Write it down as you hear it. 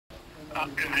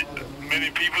Is it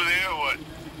many people there or what?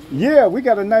 Yeah, we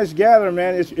got a nice gathering,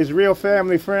 man. It's real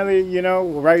family friendly, you know.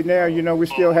 Right now, you know, we're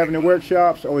still Oh, having the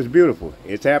workshops, so it's beautiful.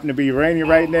 It's happened to be rainy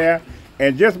right oh, now,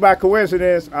 and just by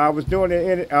coincidence, I was doing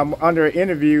under an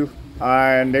interview,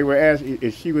 and they were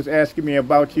she was asking me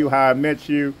about you, how I met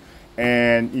you,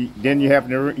 and then you happen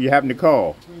to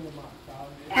call. who is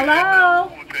that now?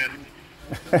 Hello,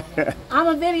 Who's that? I'm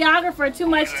a videographer at Too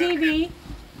Who is Much that? TV.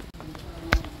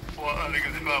 Well, I think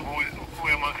it's about who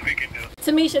am I speaking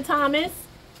to? Tamisha Thomas.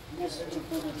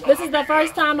 This is the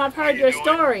first time I've heard your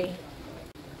story.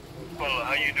 Well,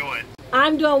 how you doing?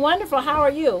 I'm doing wonderful. How are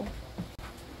you?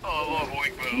 Oh, Lord,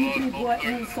 weak, but Lord,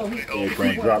 Yeah,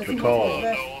 Frank dropped the call.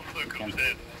 no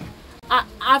circumstance.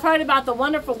 I've heard about the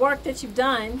wonderful work that you've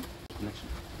done.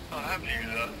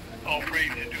 Alhamdulillah, all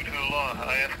praise is due to Allah.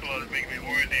 I ask Allah to make me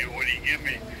worthy of what He gives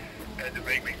me and to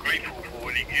make me grateful for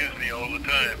what He gives me all the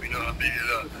time. You know,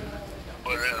 alhamdulillah.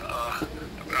 But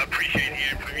I appreciate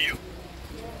hearing from you.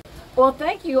 Well,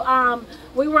 thank you. I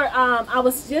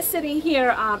was just sitting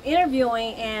here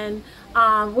interviewing, and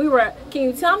can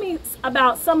you tell me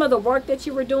about some of the work that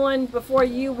you were doing before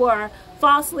you were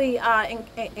falsely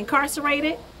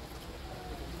incarcerated?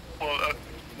 Well,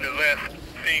 the last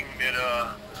thing that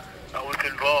I was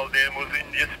involved in was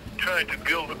in just trying to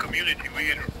build a community. We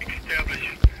had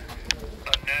established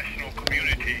a national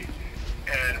community,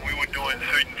 and we were doing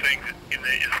certain things in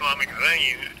the Islamic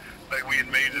vein, like we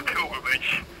had made the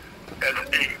pilgrimage as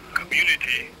a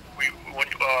community. We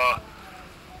went on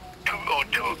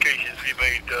two occasions we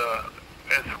made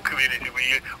as a community.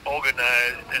 We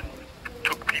organized and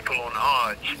took people on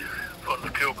Hajj on the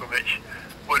pilgrimage.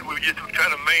 But we just were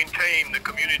trying to maintain the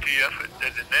community effort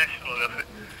as a national effort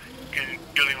in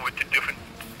dealing with the different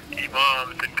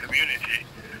imams and community.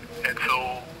 And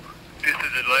so this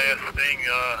is the last thing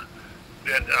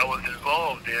that I was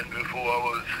involved in before I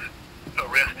was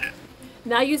arrested.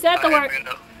 Now, you said the I word. had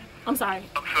been, I'm sorry.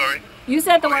 I'm sorry. You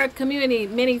said the Go ahead. word community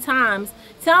many times.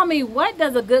 Tell me, what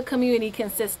does a good community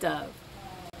consist of?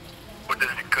 What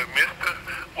does it commit to?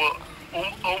 Well,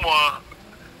 Omar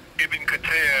Ibn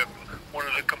Khattab, one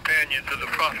of the companions of the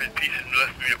Prophet, peace and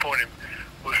blessings be upon him,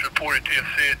 was reported to have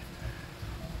said,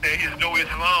 there is no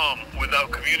Islam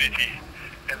without community,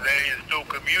 and there is no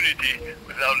community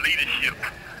without leadership,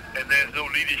 and there is no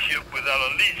leadership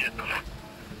without allegiance.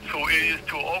 So it is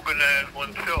to organize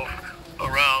oneself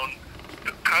around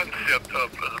the concept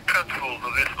of the principles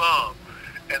of Islam.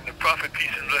 And the Prophet,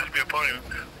 peace and blessings be upon him,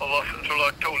 Allah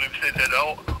told him, said that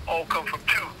all come from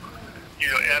two,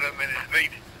 Adam and his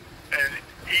mate. And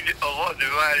Allah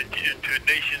divided you into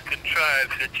nations and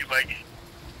tribes that you might.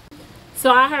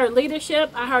 So I heard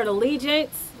leadership, I heard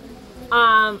allegiance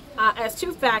as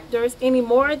two factors. Any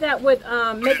more that would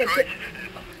make a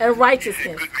and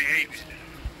righteousness. Good behavior.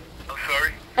 I'm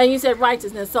sorry? And you said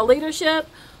righteousness. So leadership,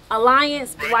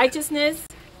 alliance, righteousness.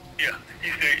 Yeah.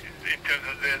 You say in terms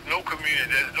of there's no community,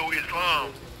 there's no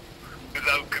Islam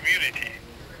without community.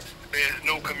 There's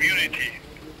no community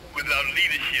without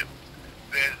leadership.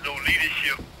 There's no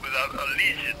leadership without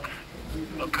allegiance,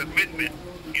 a commitment,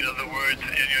 in other words,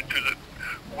 to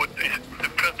what the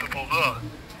principles are.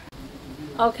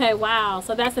 Okay, wow.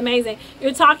 So that's amazing.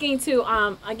 You're talking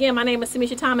to, again, my name is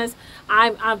Tamisha Thomas.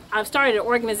 I've started an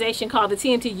organization called the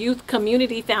TNT Youth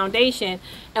Community Foundation.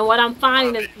 And what I'm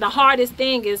finding is the hardest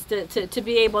thing is to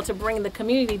be able to bring the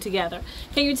community together.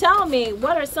 Can you tell me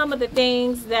what are some of the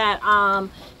things that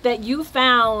that you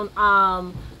found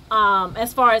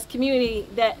as far as community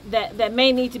that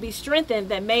may need to be strengthened,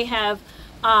 that may have,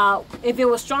 if it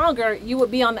was stronger, you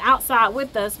would be on the outside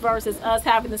with us versus us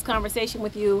having this conversation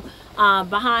with you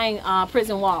behind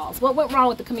prison walls? What went wrong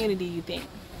with the community, you think?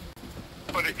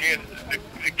 But again,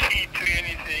 the key to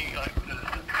anything, like the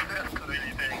success of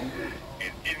anything,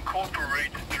 it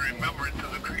incorporates the remembrance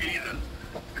of the Creator.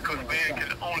 Because man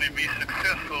can only be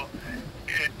successful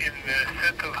in the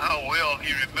sense of how well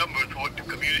he remembers what the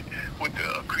community, what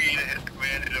the Creator has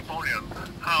commanded upon him.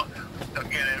 How,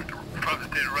 again, the Prophet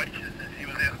said righteousness. He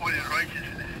was asked, what is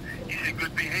righteousness? He said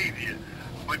good behavior.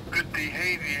 But good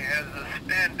behavior has a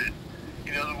standard.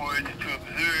 In other words, to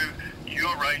observe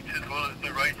your rights as well as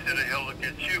the rights that are held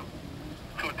against you.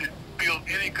 So to build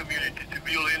any community, to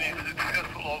build any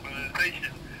successful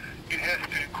organization, it has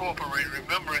to incorporate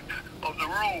remembrance of the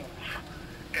rules.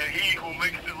 And he who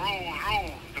makes the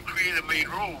rules, the Creator made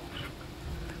rules.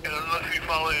 And unless we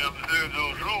follow and observe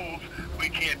those rules, we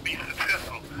can't be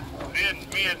successful. Then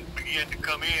men begin to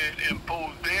come in and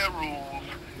impose their rules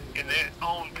in their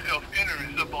own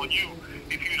self-interest upon you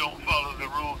if you don't follow the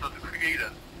rules of the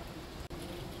Creator.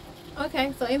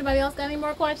 Okay, so anybody else got any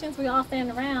more questions? We all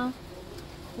stand around.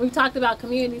 We've talked about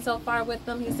community so far with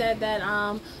them. He said that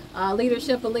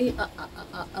leadership,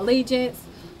 allegiance,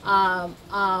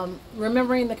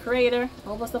 remembering the Creator.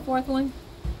 What was the fourth one?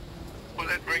 Well,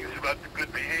 that brings about the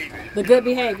good behavior. The good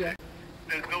behavior.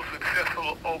 There's no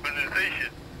successful organization.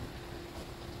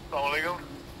 Assalamu alaikum.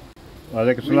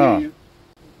 Walaikum salam.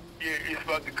 Yeah, it's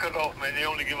about to cut off, man. They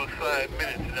only give us 5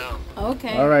 minutes now.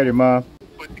 Okay. All right, Imam.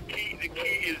 But the key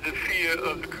is the fear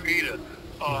of the Creator.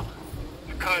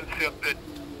 The concept that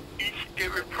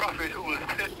every prophet who was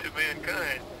sent to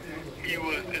mankind, he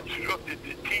was instructed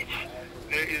to teach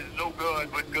there is no God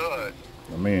but God.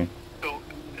 Amen. So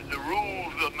the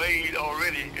rules are made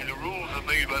already, and the rules are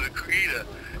made by the Creator.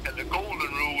 And the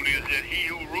golden rule is that he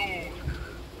who rules,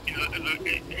 he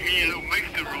who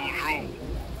makes the rules rule.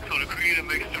 So the Creator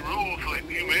makes the rules for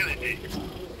humanity.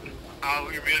 How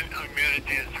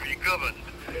humanity is to be governed.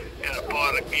 And a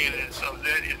part, again, of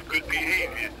that is good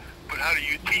behavior. But how do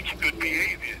you teach good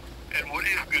behavior? And what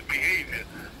is good behavior?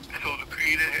 So the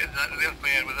Creator has not left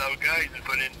man without guidance,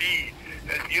 but indeed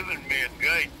has given man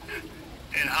guidance.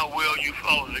 And how well you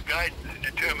follow the guidance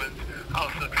determines how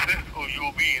successful you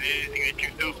will be in anything that you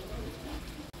do.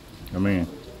 Amen.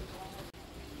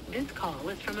 This call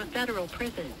is from a federal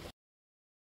prison.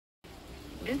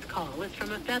 This call is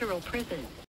from a federal prison.